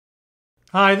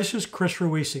Hi, this is Chris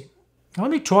Ruisi. Now,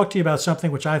 let me talk to you about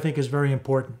something which I think is very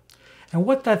important. And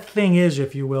what that thing is,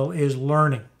 if you will, is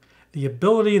learning. The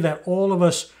ability that all of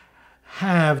us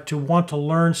have to want to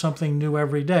learn something new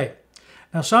every day.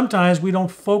 Now, sometimes we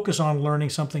don't focus on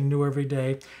learning something new every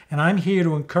day, and I'm here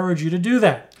to encourage you to do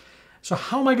that. So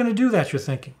how am I going to do that, you're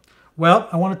thinking? Well,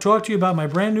 I want to talk to you about my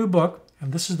brand new book,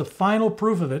 and this is the final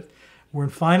proof of it. We're in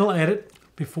final edit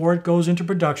before it goes into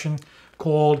production,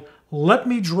 called Let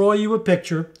Me Draw You a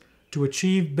Picture to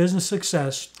Achieve Business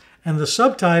Success, and the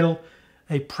subtitle,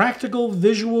 A Practical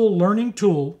Visual Learning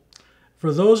Tool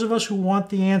for those of us who want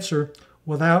the answer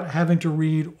without having to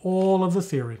read all of the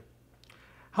theory.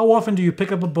 How often do you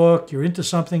pick up a book, you're into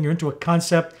something, you're into a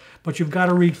concept, but you've got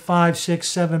to read 5, 6,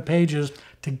 7 pages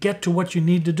to get to what you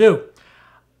need to do?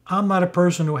 I'm not a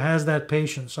person who has that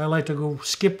patience. I like to go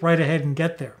skip right ahead and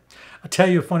get there. I'll tell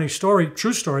you a funny story,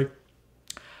 true story.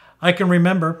 I can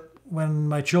remember when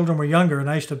my children were younger and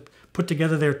I used to put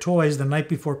together their toys the night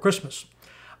before Christmas.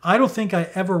 I don't think I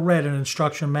ever read an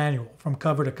instruction manual from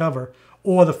cover to cover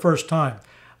or the first time.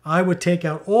 I would take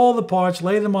out all the parts,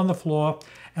 lay them on the floor,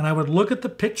 and I would look at the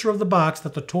picture of the box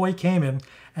that the toy came in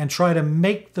and try to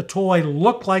make the toy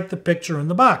look like the picture in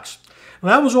the box.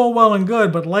 Well, that was all well and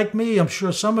good, but like me, I'm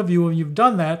sure some of you, when you've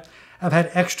done that, have had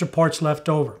extra parts left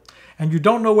over. And you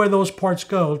don't know where those parts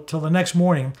go till the next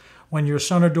morning when your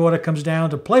son or daughter comes down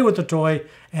to play with the toy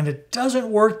and it doesn't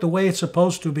work the way it's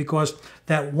supposed to because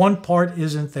that one part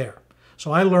isn't there.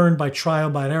 So I learn by trial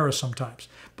by error sometimes,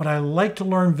 but I like to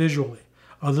learn visually.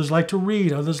 Others like to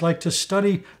read, others like to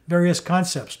study various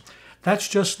concepts. That's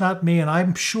just not me, and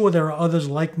I'm sure there are others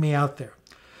like me out there.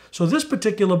 So this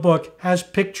particular book has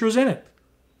pictures in it.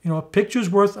 You know, a picture's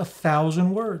worth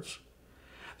 1,000 words.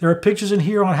 There are pictures in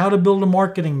here on how to build a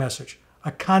marketing message,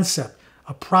 a concept,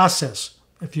 a process,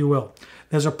 if you will.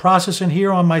 There's a process in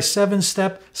here on my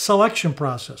 7-step selection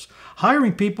process.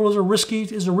 Hiring people is a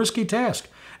risky task.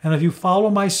 And if you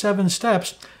follow my 7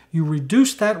 steps, you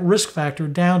reduce that risk factor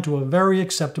down to a very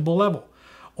acceptable level.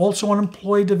 Also on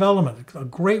employee development, a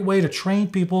great way to train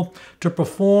people to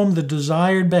perform the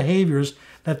desired behaviors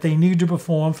that they need to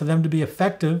perform for them to be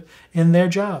effective in their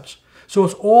jobs. So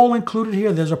it's all included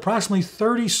here. There's approximately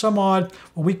 30 some odd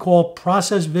what we call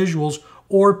process visuals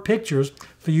or pictures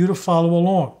for you to follow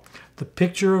along. The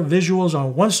picture visuals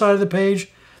on one side of the page,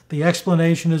 the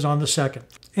explanation is on the second.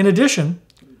 In addition,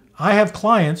 I have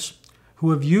clients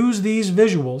who have used these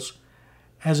visuals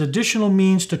as additional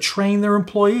means to train their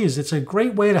employees. It's a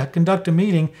great way to conduct a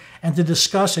meeting and to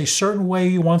discuss a certain way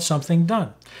you want something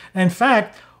done. In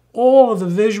fact, all of the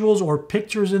visuals or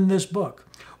pictures in this book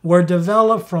were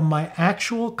developed from my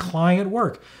actual client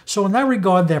work. So in that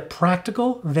regard, they're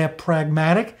practical, they're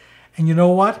pragmatic, and you know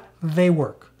what? They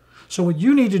work. So what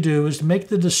you need to do is to make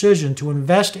the decision to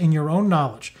invest in your own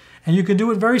knowledge. And you can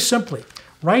do it very simply.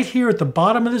 Right here at the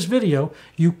bottom of this video,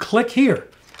 you click here.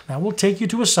 That will take you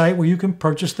to a site where you can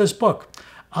purchase this book.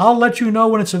 I'll let you know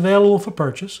when it's available for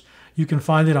purchase. You can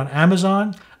find it on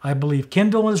Amazon, I believe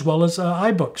Kindle, as well as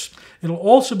iBooks. It'll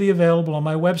also be available on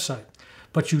my website.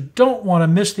 But you don't want to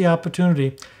miss the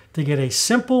opportunity to get a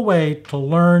simple way to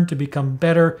learn to become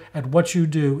better at what you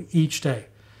do each day.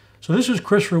 So this is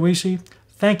Chris Ruisi.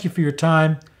 Thank you for your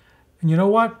time. And you know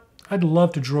what? I'd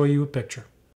love to draw you a picture.